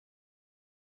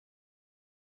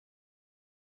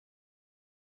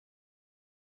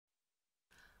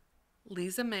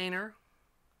Lisa Maynor,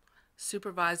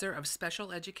 Supervisor of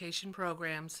Special Education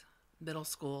Programs, Middle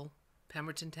School,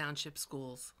 Pemberton Township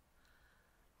Schools.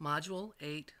 Module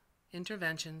 8,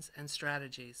 Interventions and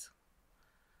Strategies.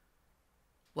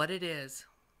 What it is.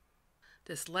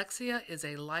 Dyslexia is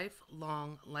a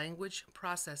lifelong language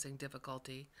processing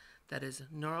difficulty that is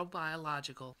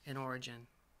neurobiological in origin.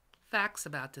 Facts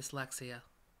about dyslexia.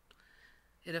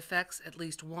 It affects at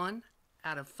least 1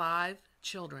 out of 5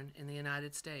 children in the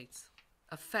United States.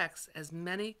 Affects as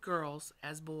many girls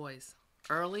as boys.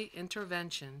 Early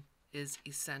intervention is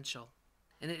essential,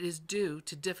 and it is due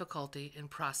to difficulty in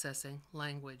processing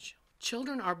language.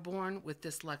 Children are born with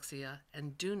dyslexia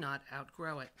and do not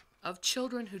outgrow it. Of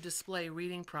children who display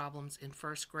reading problems in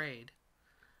first grade,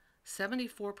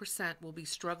 74% will be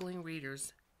struggling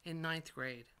readers in ninth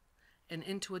grade and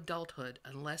into adulthood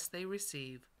unless they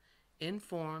receive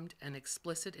informed and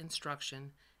explicit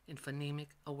instruction in phonemic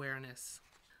awareness.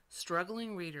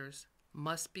 Struggling readers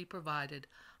must be provided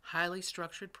highly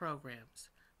structured programs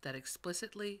that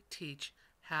explicitly teach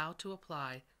how to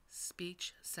apply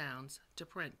speech sounds to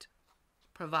print.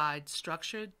 Provide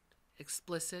structured,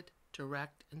 explicit,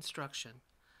 direct instruction.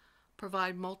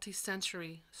 Provide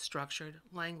multisensory, structured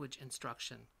language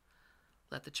instruction.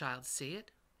 Let the child see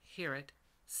it, hear it,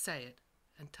 say it,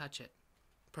 and touch it.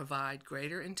 Provide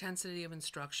greater intensity of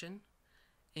instruction,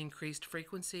 increased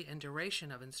frequency and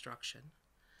duration of instruction,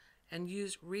 and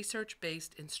use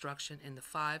research-based instruction in the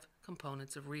 5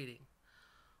 components of reading,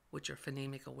 which are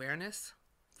phonemic awareness,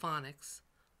 phonics,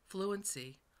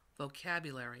 fluency,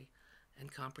 vocabulary,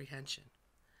 and comprehension,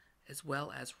 as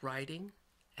well as writing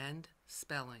and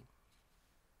spelling.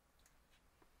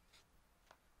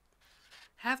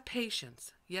 Have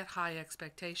patience, yet high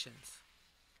expectations.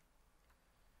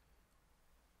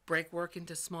 Break work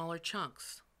into smaller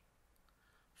chunks.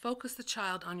 Focus the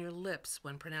child on your lips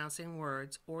when pronouncing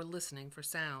words or listening for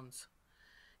sounds.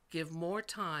 Give more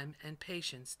time and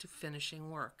patience to finishing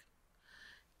work.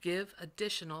 Give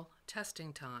additional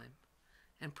testing time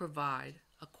and provide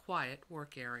a quiet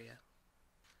work area.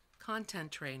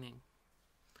 Content training.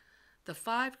 The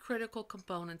 5 critical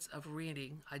components of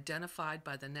reading identified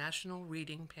by the National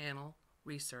Reading Panel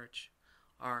research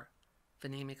are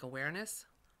phonemic awareness,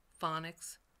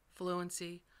 phonics,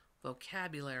 fluency,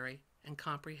 vocabulary, and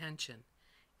comprehension.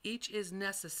 Each is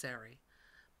necessary,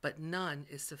 but none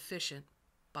is sufficient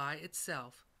by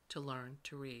itself to learn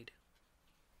to read.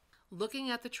 Looking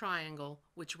at the triangle,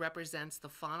 which represents the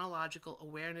phonological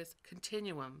awareness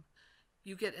continuum,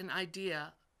 you get an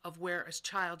idea of where a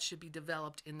child should be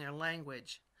developed in their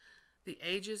language. The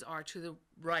ages are to the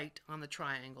right on the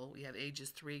triangle. We have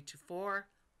ages 3 to 4,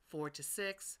 4 to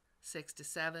 6, 6 to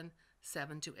 7,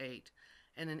 7 to 8.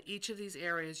 And in each of these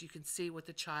areas, you can see what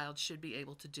the child should be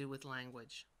able to do with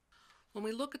language. When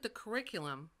we look at the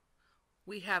curriculum,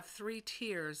 we have 3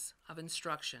 tiers of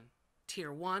instruction.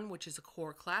 Tier 1, which is a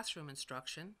core classroom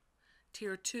instruction.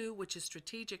 Tier 2, which is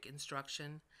strategic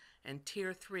instruction. And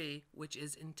Tier 3, which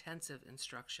is intensive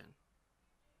instruction.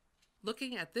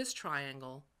 Looking at this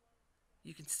triangle,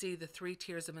 you can see the 3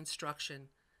 tiers of instruction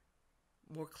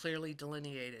more clearly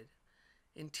delineated.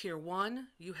 In Tier 1,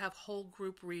 you have whole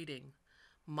group reading,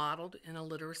 modeled in a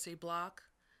literacy block.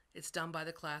 It's done by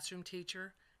the classroom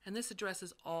teacher, and this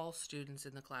addresses all students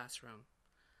in the classroom.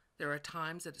 There are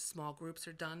times that small groups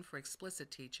are done for explicit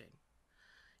teaching.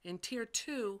 In Tier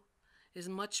 2 is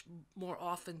much more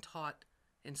often taught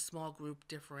in small group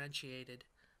differentiated,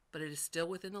 but it is still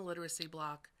within the literacy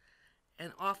block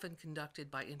and often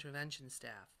conducted by intervention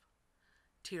staff.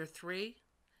 Tier 3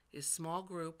 is small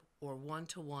group or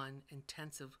one-to-one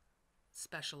intensive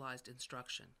specialized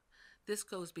instruction. This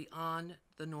goes beyond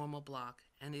the normal block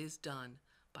and is done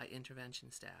by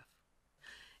intervention staff.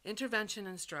 Intervention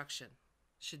instruction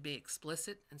should be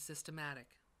explicit and systematic.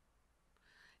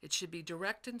 It should be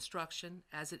direct instruction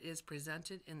as it is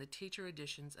presented in the teacher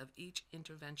editions of each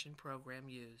intervention program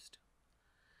used.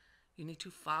 You need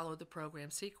to follow the program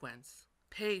sequence.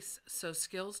 Pace so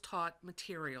skills taught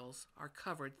materials are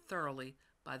covered thoroughly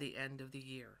by the end of the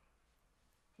year.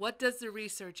 What does the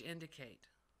research indicate?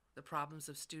 The problems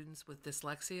of students with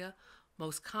dyslexia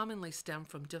most commonly stem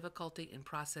from difficulty in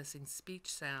processing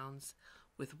speech sounds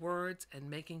with words and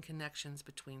making connections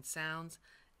between sounds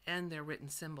and their written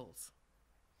symbols.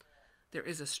 There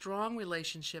is a strong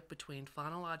relationship between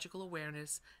phonological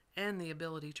awareness and the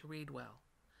ability to read well.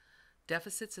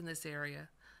 Deficits in this area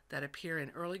that appear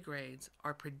in early grades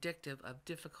are predictive of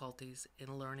difficulties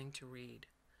in learning to read.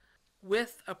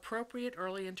 With appropriate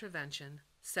early intervention,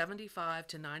 75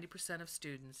 to 90% of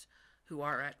students who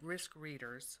are at-risk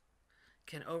readers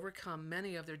can overcome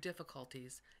many of their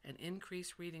difficulties and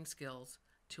increase reading skills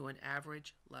to an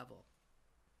average level.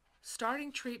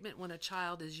 Starting treatment when a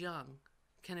child is young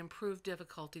can improve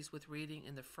difficulties with reading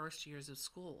in the first years of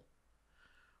school.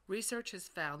 Research has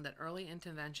found that early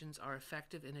interventions are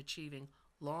effective in achieving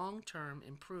long-term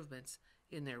improvements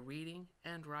in their reading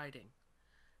and writing.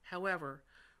 However,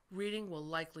 reading will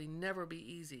likely never be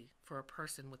easy for a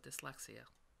person with dyslexia.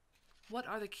 What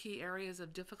are the key areas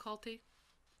of difficulty?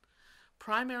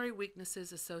 Primary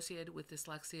weaknesses associated with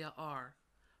dyslexia are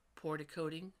poor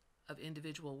decoding of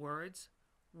individual words,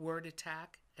 word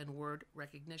attack, and word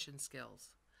recognition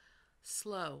skills,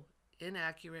 slow,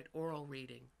 inaccurate oral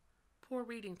reading, poor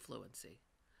reading fluency,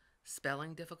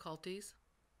 spelling difficulties,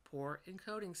 poor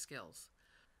encoding skills,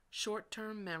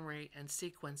 short-term memory and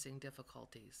sequencing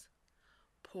difficulties,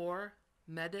 poor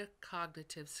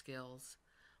metacognitive skills,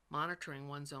 monitoring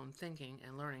one's own thinking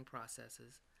and learning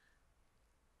processes,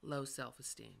 low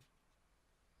self-esteem.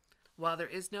 While there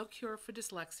is no cure for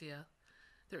dyslexia,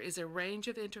 there is a range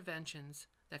of interventions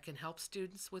that can help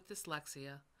students with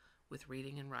dyslexia with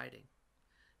reading and writing.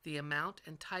 The amount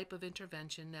and type of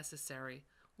intervention necessary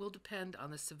will depend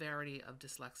on the severity of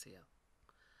dyslexia.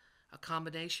 A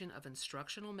combination of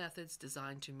instructional methods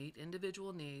designed to meet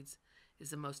individual needs is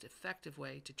the most effective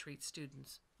way to treat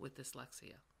students with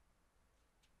dyslexia.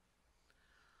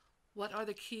 What are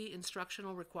the key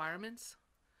instructional requirements?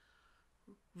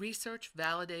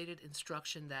 Research-validated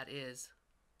instruction that is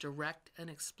direct and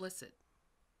explicit.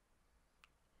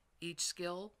 Each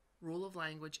skill, rule of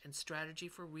language, and strategy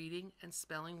for reading and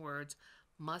spelling words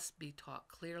must be taught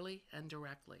clearly and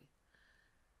directly.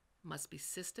 Must be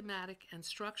systematic and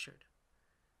structured.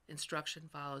 Instruction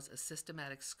follows a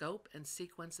systematic scope and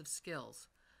sequence of skills,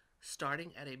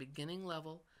 starting at a beginning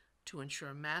level to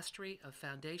ensure mastery of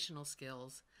foundational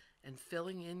skills and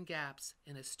filling in gaps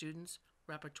in a student's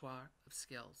repertoire of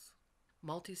skills.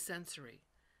 Multisensory.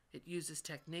 It uses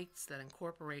techniques that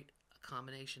incorporate a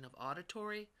combination of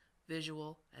auditory,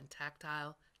 visual, and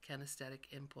tactile kinesthetic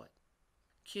input.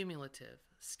 Cumulative.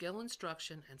 Skill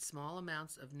instruction and small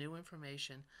amounts of new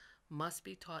information must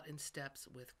be taught in steps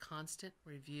with constant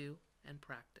review and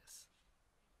practice.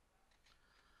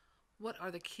 What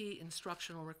are the key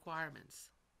instructional requirements?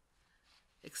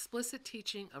 Explicit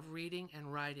teaching of reading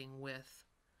and writing with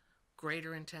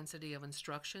greater intensity of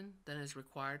instruction than is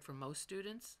required for most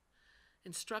students,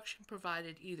 instruction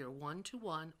provided either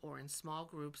one-to-one or in small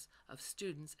groups of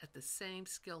students at the same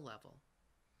skill level,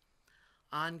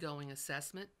 ongoing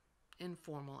assessment,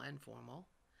 informal and formal,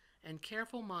 and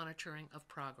careful monitoring of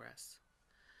progress.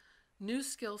 New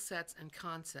skill sets and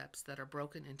concepts that are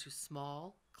broken into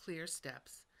small, clear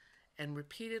steps and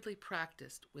repeatedly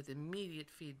practiced with immediate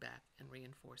feedback and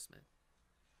reinforcement.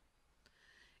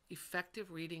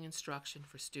 Effective reading instruction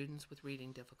for students with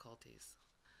reading difficulties.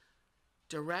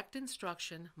 Direct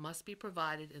instruction must be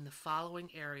provided in the following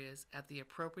areas at the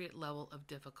appropriate level of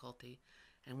difficulty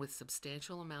and with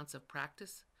substantial amounts of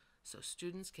practice so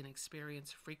students can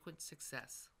experience frequent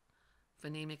success.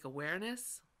 Phonemic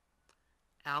awareness,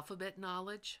 alphabet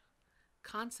knowledge,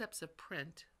 concepts of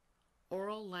print,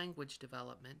 oral language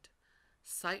development,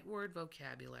 sight word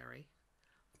vocabulary,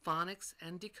 phonics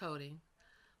and decoding,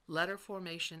 letter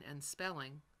formation and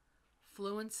spelling,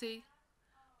 fluency,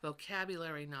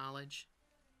 vocabulary knowledge,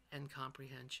 and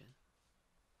comprehension.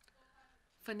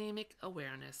 Phonemic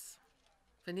awareness.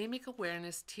 Phonemic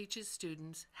awareness teaches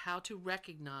students how to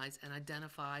recognize and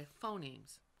identify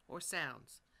phonemes or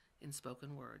sounds in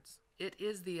spoken words. It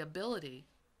is the ability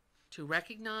to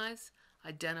recognize,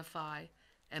 identify,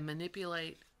 and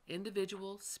manipulate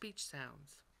individual speech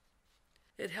sounds.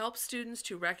 It helps students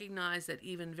to recognize that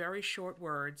even very short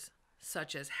words,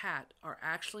 such as hat, are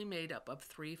actually made up of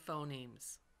 3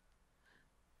 phonemes: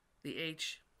 the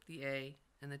H, the A,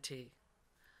 and the T.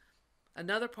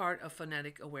 Another part of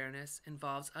phonetic awareness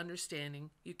involves understanding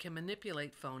you can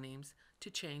manipulate phonemes to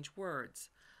change words,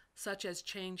 such as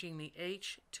changing the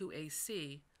H to a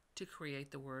C to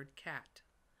create the word cat.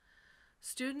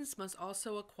 Students must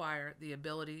also acquire the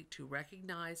ability to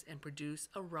recognize and produce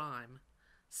a rhyme,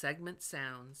 segment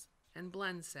sounds, and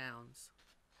blend sounds.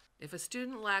 If a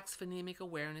student lacks phonemic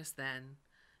awareness, then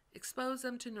expose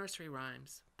them to nursery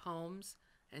rhymes, poems,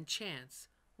 and chants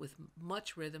with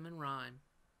much rhythm and rhyme.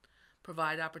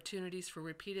 Provide opportunities for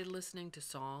repeated listening to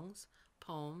songs,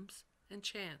 poems, and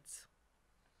chants.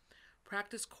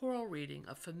 Practice choral reading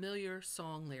of familiar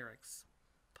song lyrics,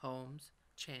 poems,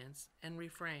 chants, and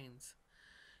refrains.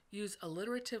 Use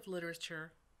alliterative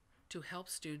literature to help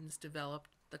students develop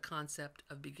the concept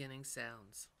of beginning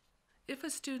sounds. If a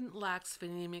student lacks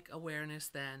phonemic awareness,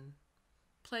 then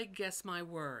play Guess My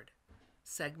Word,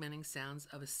 segmenting sounds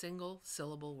of a single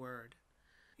syllable word.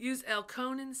 Use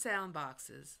Elkonin sound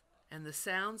boxes and the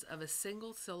sounds of a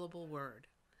single syllable word.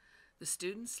 The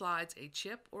student slides a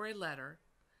chip or a letter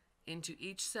into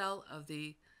each cell of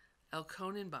the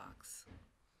Elkonin box.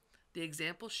 The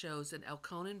example shows an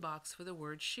Elkonin box for the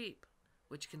word sheep,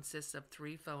 which consists of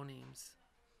 3 phonemes: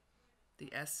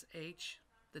 the SH,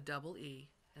 the double E,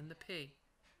 and the P.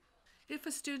 If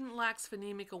a student lacks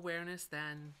phonemic awareness,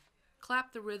 then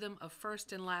clap the rhythm of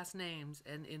first and last names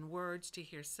and in words to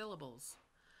hear syllables.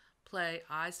 Play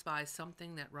I Spy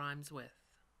Something That Rhymes With.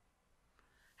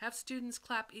 Have students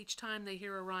clap each time they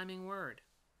hear a rhyming word.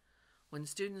 When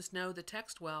students know the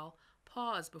text well,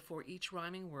 pause before each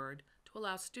rhyming word to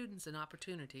allow students an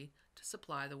opportunity to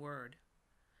supply the word.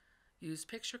 Use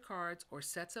picture cards or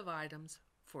sets of items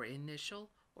for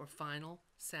initial or final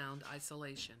sound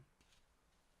isolation.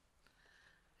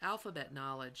 Alphabet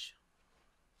knowledge.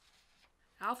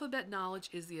 Alphabet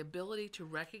knowledge is the ability to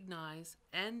recognize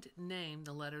and name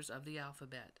the letters of the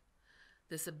alphabet.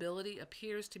 This ability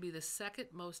appears to be the second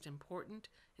most important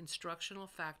instructional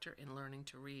factor in learning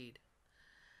to read.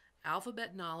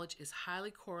 Alphabet knowledge is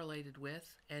highly correlated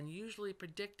with and usually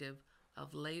predictive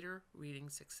of later reading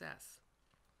success.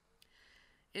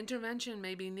 Intervention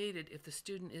may be needed if the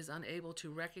student is unable to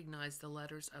recognize the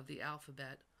letters of the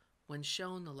alphabet when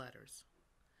shown the letters,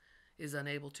 is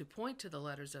unable to point to the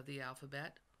letters of the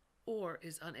alphabet, or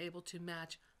is unable to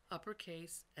match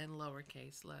uppercase and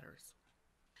lowercase letters.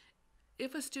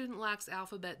 If a student lacks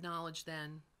alphabet knowledge,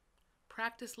 then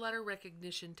practice letter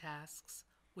recognition tasks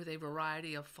with a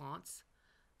variety of fonts,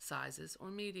 sizes, or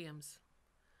mediums.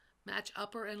 Match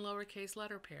upper and lowercase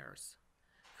letter pairs.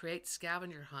 Create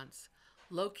scavenger hunts,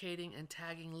 locating and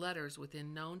tagging letters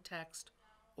within known text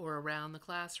or around the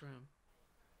classroom.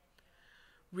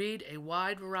 Read a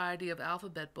wide variety of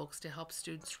alphabet books to help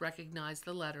students recognize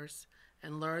the letters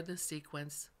and learn the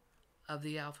sequence of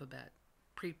the alphabet.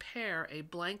 Prepare a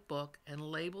blank book and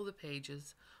label the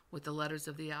pages with the letters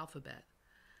of the alphabet.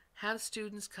 Have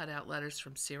students cut out letters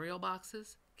from cereal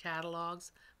boxes,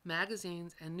 catalogs,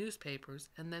 magazines, and newspapers,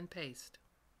 and then paste.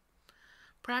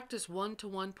 Practice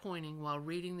one-to-one pointing while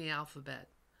reading the alphabet,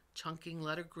 chunking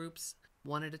letter groups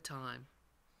one at a time.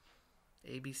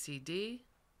 A, B, C, D,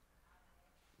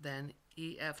 then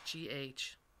E, F, G,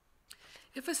 H.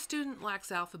 If a student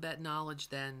lacks alphabet knowledge,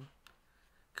 then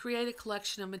create a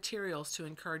collection of materials to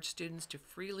encourage students to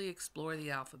freely explore the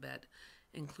alphabet,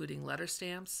 including letter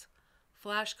stamps,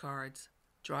 flashcards,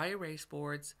 dry erase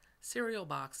boards, cereal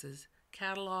boxes,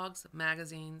 catalogs,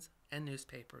 magazines, and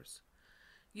newspapers.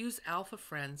 Use Alpha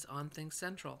Friends on Think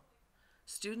Central.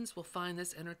 Students will find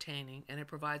this entertaining, and it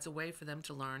provides a way for them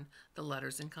to learn the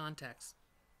letters in context.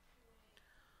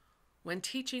 When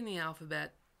teaching the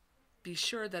alphabet, be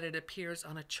sure that it appears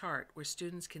on a chart where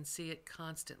students can see it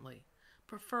constantly,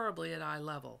 preferably at eye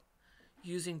level.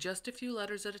 Using just a few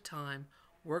letters at a time,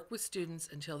 work with students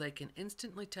until they can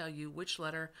instantly tell you which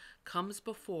letter comes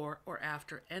before or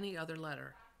after any other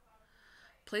letter.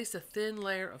 Place a thin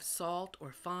layer of salt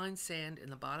or fine sand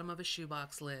in the bottom of a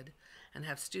shoebox lid and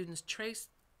have students trace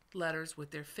letters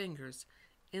with their fingers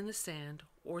in the sand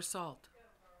or salt.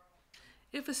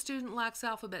 If a student lacks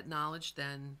alphabet knowledge,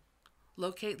 then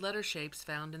locate letter shapes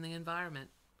found in the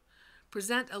environment.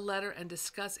 Present a letter and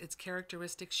discuss its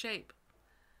characteristic shape.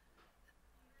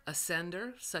 A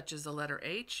sender, such as the letter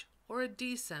H, or a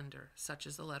descender, such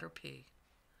as the letter P.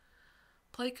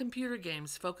 Play computer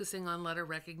games focusing on letter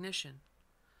recognition.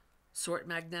 Sort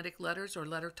magnetic letters or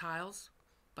letter tiles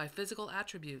by physical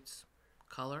attributes,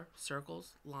 color,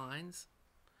 circles, lines.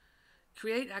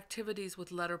 Create activities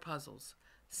with letter puzzles,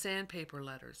 sandpaper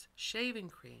letters, shaving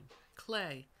cream,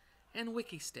 clay, and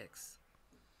wiki sticks.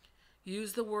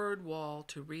 Use the word wall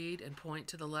to read and point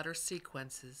to the letter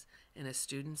sequences in a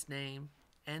student's name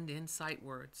and in sight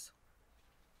words.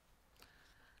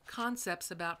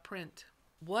 Concepts about print.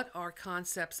 What are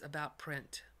concepts about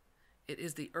print? It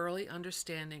is the early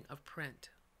understanding of print.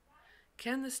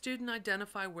 Can the student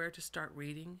identify where to start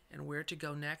reading and where to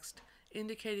go next,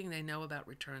 indicating they know about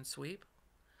return sweep?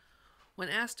 When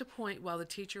asked to point while the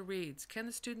teacher reads, can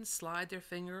the student slide their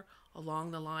finger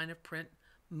along the line of print,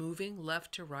 moving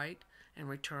left to right and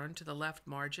return to the left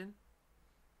margin?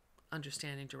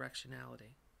 Understanding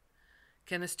directionality.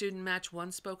 Can a student match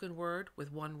one spoken word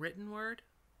with one written word?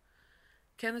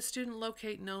 Can the student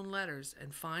locate known letters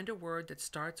and find a word that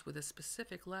starts with a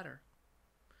specific letter?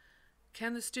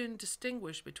 Can the student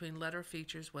distinguish between letter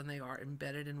features when they are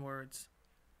embedded in words?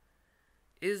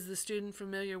 Is the student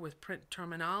familiar with print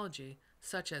terminology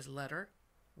such as letter,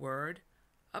 word,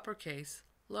 uppercase,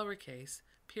 lowercase,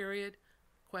 period,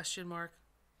 question mark,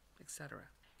 etc.?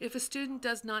 If a student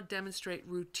does not demonstrate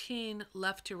routine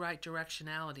left to right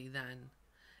directionality, then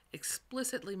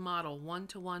explicitly model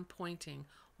one-to-one pointing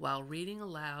while reading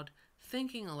aloud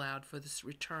thinking aloud for this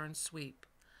return sweep,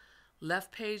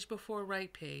 left page before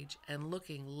right page, and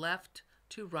looking left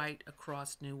to right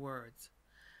across new words.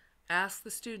 Ask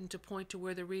the student to point to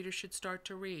where the reader should start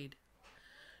to read,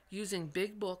 using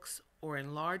big books or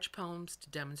enlarged poems to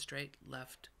demonstrate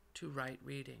left to right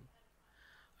reading.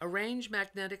 Arrange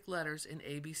magnetic letters in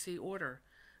ABC order,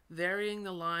 varying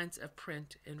the lines of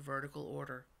print in vertical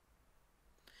order.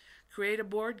 Create a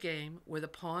board game where the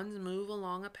pawns move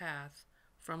along a path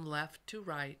from left to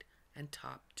right and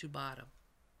top to bottom.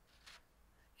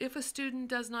 If a student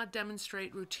does not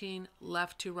demonstrate routine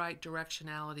left to right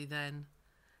directionality, then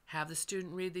have the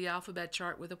student read the alphabet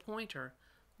chart with a pointer,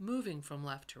 moving from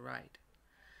left to right.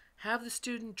 Have the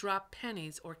student drop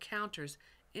pennies or counters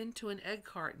into an egg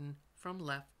carton from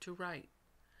left to right.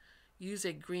 Use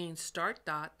a green start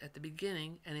dot at the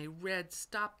beginning and a red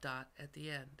stop dot at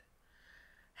the end.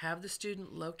 Have the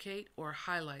student locate or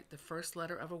highlight the first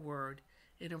letter of a word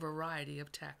in a variety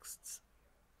of texts.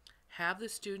 Have the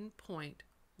student point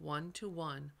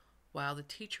one-to-one while the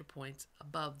teacher points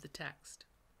above the text.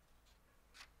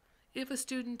 If a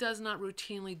student does not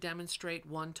routinely demonstrate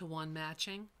one-to-one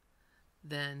matching,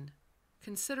 then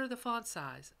consider the font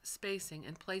size, spacing,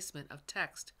 and placement of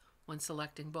text when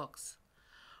selecting books.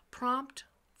 Prompt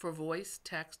for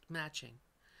voice-text matching.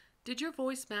 Did your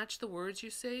voice match the words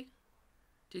you see?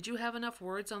 Did you have enough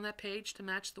words on that page to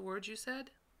match the words you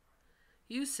said?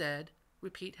 You said,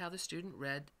 repeat how the student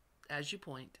read as you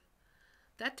point.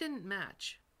 That didn't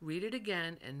match. Read it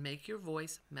again and make your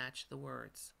voice match the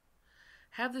words.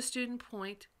 Have the student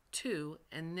point to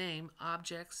and name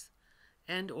objects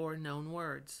and/or known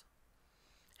words.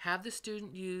 Have the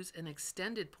student use an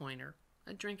extended pointer,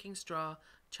 a drinking straw,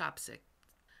 chopstick.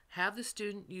 Have the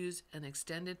student use an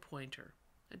extended pointer,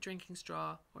 a drinking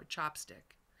straw, or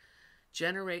chopstick.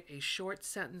 Generate a short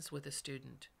sentence with a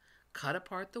student. Cut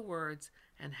apart the words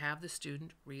and have the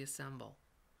student reassemble.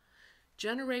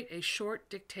 Generate a short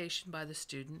dictation by the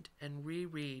student and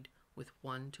reread with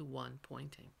one-to-one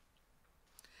pointing.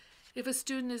 If a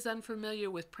student is unfamiliar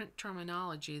with print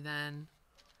terminology, then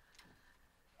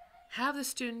have the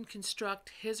student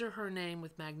construct his or her name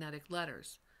with magnetic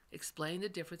letters. Explain the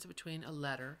difference between a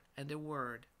letter and a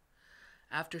word.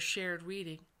 After shared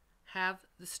reading, have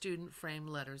the student frame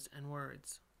letters and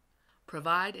words.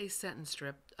 Provide a sentence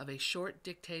strip of a short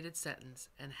dictated sentence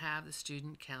and have the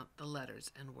student count the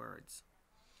letters and words.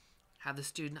 Have the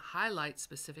student highlight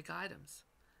specific items,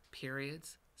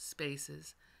 periods,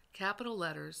 spaces, capital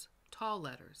letters, tall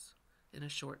letters in a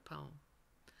short poem.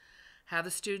 Have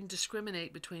the student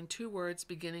discriminate between two words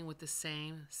beginning with the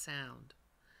same sound,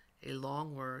 a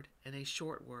long word and a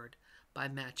short word, by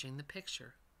matching the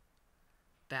picture.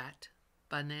 Bat,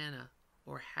 banana,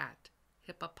 or hat,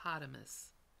 hippopotamus.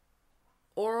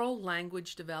 Oral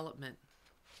language development.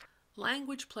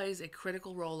 Language plays a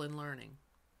critical role in learning.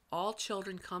 All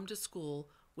children come to school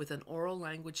with an oral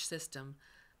language system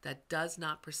that does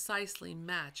not precisely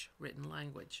match written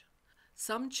language.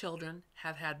 Some children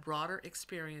have had broader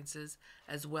experiences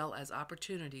as well as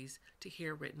opportunities to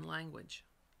hear written language.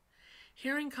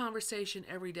 Hearing conversation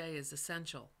every day is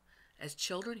essential. As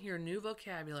children hear new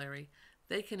vocabulary,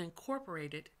 they can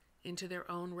incorporate it into their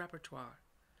own repertoire.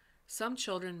 Some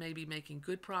children may be making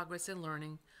good progress in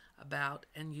learning about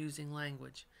and using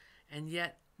language, and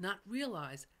yet not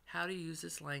realize how to use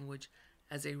this language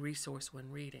as a resource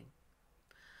when reading.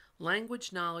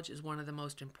 Language knowledge is one of the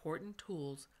most important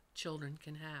tools children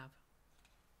can have.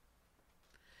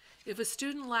 If a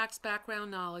student lacks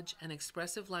background knowledge and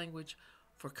expressive language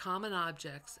for common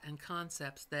objects and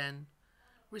concepts, then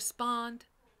respond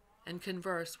and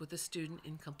converse with the student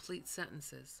in complete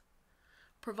sentences.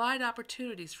 Provide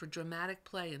opportunities for dramatic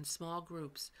play in small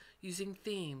groups using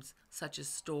themes such as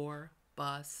store,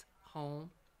 bus, home.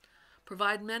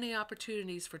 Provide many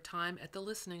opportunities for time at the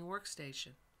listening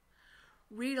workstation.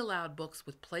 Read aloud books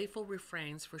with playful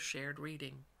refrains for shared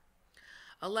reading.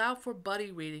 Allow for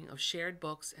buddy reading of shared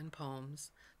books and poems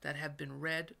that have been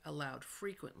read aloud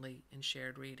frequently in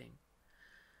shared reading.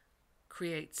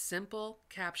 Create simple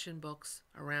caption books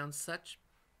around such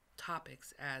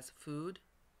topics as food,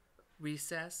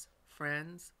 recess,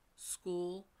 friends,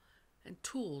 school, and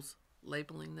tools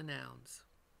labeling the nouns.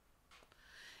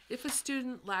 If a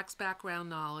student lacks background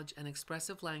knowledge and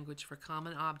expressive language for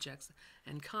common objects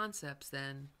and concepts,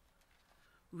 then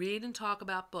read and talk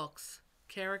about books,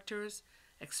 characters,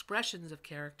 expressions of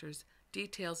characters,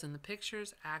 details in the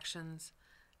pictures, actions,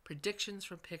 predictions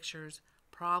from pictures,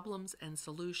 problems and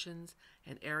solutions,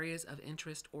 and areas of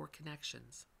interest or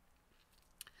connections.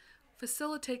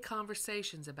 Facilitate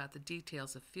conversations about the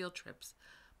details of field trips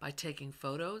by taking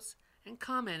photos and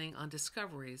commenting on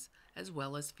discoveries as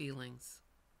well as feelings.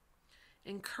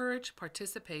 Encourage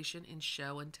participation in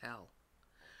show and tell.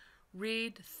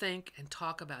 Read, think, and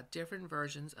talk about different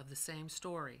versions of the same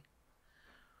story.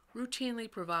 Routinely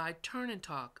provide turn and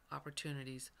talk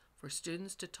opportunities for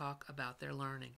students to talk about their learning.